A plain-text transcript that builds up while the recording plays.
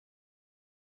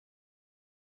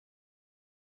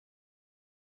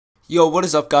Yo, what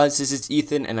is up guys, this is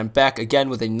Ethan and I'm back again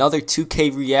with another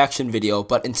 2K reaction video,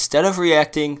 but instead of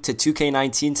reacting to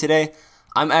 2K19 today,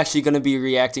 I'm actually going to be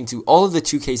reacting to all of the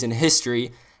 2Ks in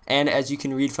history, and as you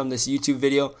can read from this YouTube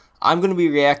video, I'm going to be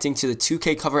reacting to the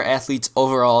 2K cover athletes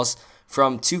overalls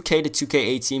from 2K to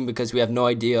 2K18 because we have no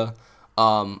idea.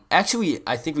 Actually,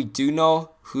 I think we do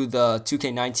know who the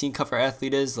 2K19 cover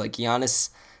athlete is, like Giannis.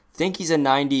 I think he's a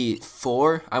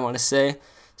 94, I want to say.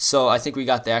 So I think we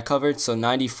got that covered. So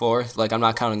 94, like I'm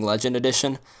not counting Legend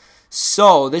Edition.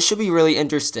 So this should be really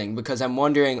interesting because I'm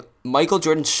wondering, Michael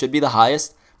Jordan should be the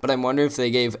highest, but I'm wondering if they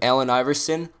gave Allen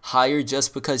Iverson higher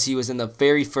just because he was in the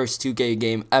very first 2K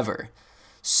game ever.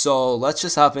 So let's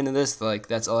just hop into this. Like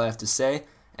that's all I have to say,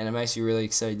 and I'm actually really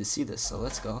excited to see this. So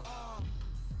let's go.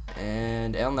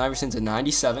 And Allen Iverson's a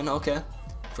 97. Okay,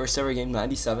 first ever game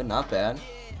 97, not bad.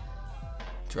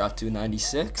 Drop to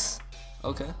 96.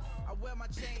 Okay.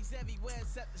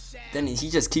 Then he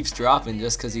just keeps dropping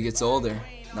just because he gets older.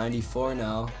 94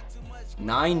 now.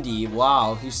 90.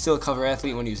 Wow, he's still a cover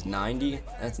athlete when he was 90.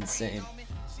 That's insane.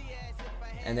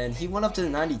 And then he went up to the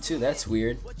 92. That's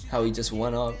weird how he just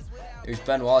went up. There's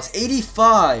Ben Wallace.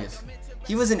 85.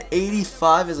 He was an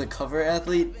 85 as a cover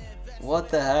athlete. What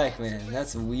the heck, man?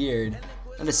 That's weird.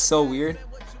 That is so weird.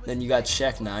 Then you got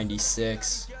Shaq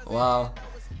 96. Wow.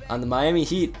 On the Miami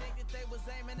Heat.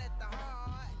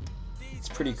 It's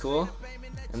pretty cool.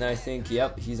 And then I think,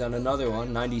 yep, he's on another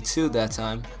one, 92 that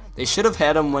time. They should have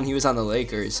had him when he was on the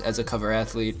Lakers as a cover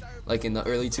athlete, like in the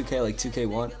early 2K, like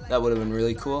 2K1. That would have been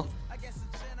really cool.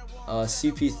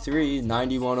 CP3,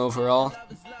 91 overall.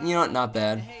 You know what, not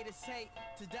bad.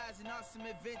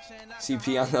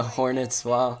 CP on the Hornets,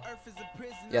 wow.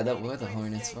 Yeah, that were the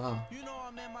Hornets, wow.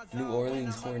 New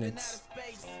Orleans Hornets.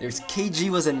 There's KG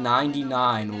was a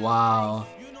 99, wow.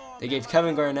 They gave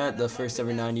Kevin Garnett the first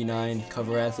ever 99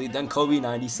 cover athlete, then Kobe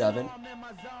 97.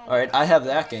 Alright, I have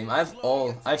that game. I have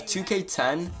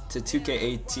 2K10 to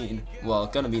 2K18. Well,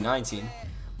 gonna be 19.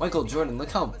 Michael Jordan,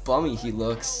 look how bummy he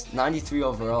looks. 93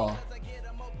 overall.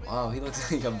 Wow, he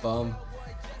looks like a bum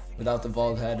without the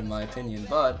bald head in my opinion,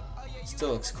 but still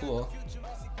looks cool.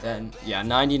 Then, yeah,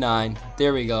 99.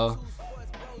 There we go.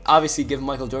 Obviously give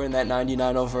Michael Jordan that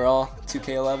 99 overall.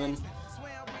 2K11.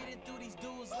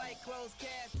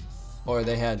 Or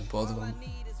they had both of them.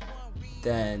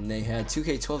 Then they had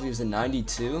 2K12, he was a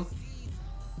 92.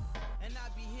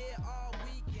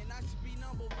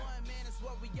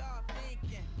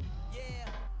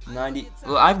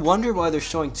 Well, I wonder why they're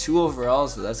showing 2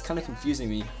 overalls though. That's kind of confusing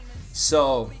me.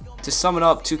 So, to sum it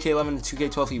up, 2K11 to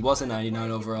 2K12, he was a 99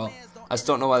 overall. I just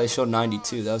don't know why they showed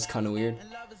 92. That was kind of weird.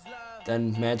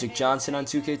 Then Magic Johnson on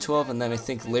 2K12, and then I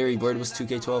think Larry Bird was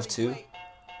 2K12 too.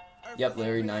 Yep,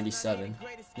 Larry 97.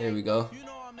 There we go.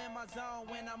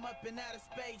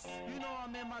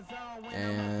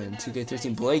 And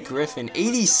 2K13, Blake Griffin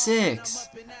 86.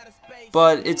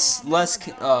 But it's less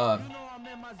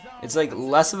it's like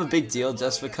less of a big deal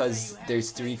just because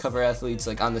there's 3 cover athletes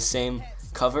like on the same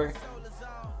cover.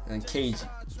 And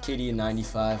KD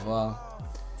 95. Wow.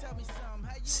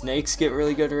 Snakes get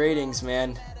really good ratings,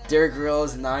 man. Derrick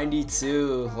Rose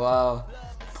 92. Wow.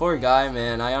 Poor guy,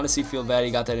 man. I honestly feel bad he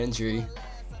got that injury.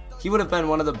 He would have been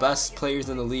one of the best players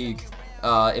in the league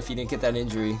if he didn't get that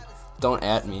injury. Don't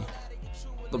at me.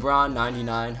 LeBron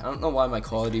 99. I don't know why my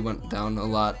quality went down a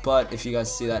lot, but if you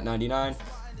guys see that 99.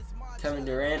 Kevin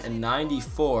Durant and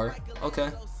 94.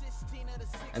 Okay.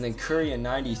 And then Curry and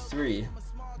 93.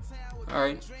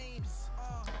 Alright.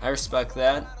 I respect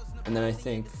that. And then I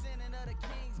think,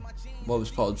 what was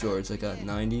Paul George? Like a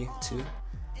 92?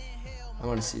 I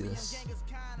want to see this.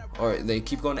 Or they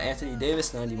keep going to Anthony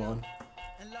Davis, 91.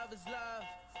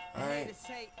 Alright.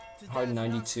 Harden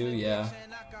 92, yeah.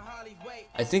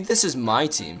 I think this is my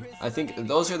team. I think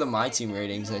those are my team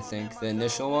ratings, I think. The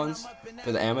initial ones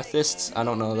for the Amethysts. I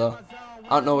don't know though.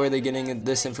 I don't know where they're getting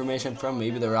this information from.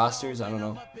 Maybe the rosters, I don't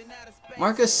know.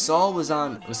 Marcus Saul was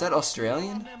on, was that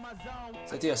Australian?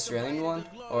 Is that the Australian one?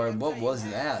 Or what was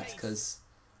that? Because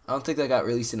I don't think that got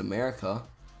released in America.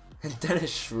 And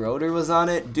Dennis Schroeder was on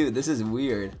it? Dude, this is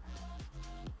weird.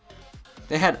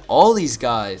 They had all these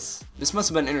guys. This must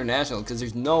have been international because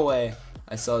there's no way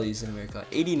I saw these in America.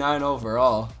 89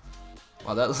 overall.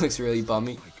 Wow, that looks really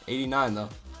bummy. 89 though.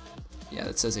 Yeah,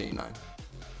 that says 89.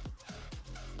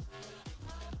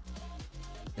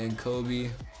 Then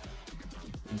Kobe.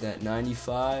 That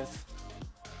 95.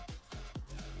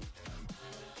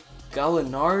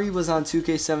 Gallinari was on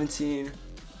 2K17.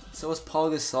 So was Paul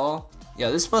Gasol. Yeah,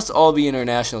 this must all be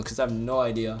international because I have no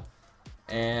idea.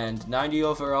 And 90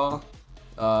 overall.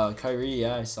 Kyrie,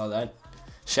 yeah, I saw that.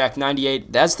 Shaq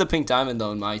 98. That's the pink diamond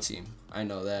though in my team. I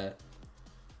know that.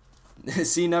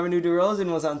 See, never knew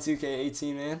DeRozan was on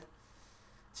 2K18, man.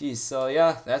 Jeez, so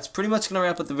yeah, that's pretty much going to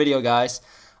wrap up the video, guys.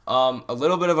 A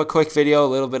little bit of a quick video, a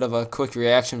little bit of a quick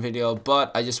reaction video,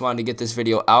 but I just wanted to get this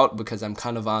video out because I'm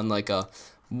kind of on like a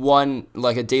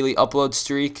daily upload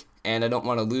streak, and I don't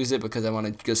want to lose it because I want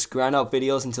to just grind out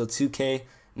videos until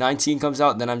 2K19 comes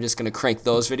out. Then I'm just going to crank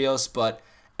those videos. But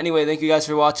anyway, thank you guys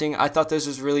for watching. I thought this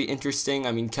was really interesting.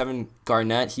 I mean, Kevin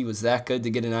Garnett, he was that good to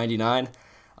get a 99.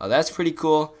 That's pretty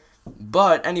cool.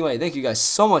 But anyway, thank you guys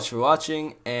so much for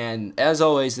watching, and as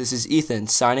always, this is Ethan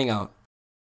signing out.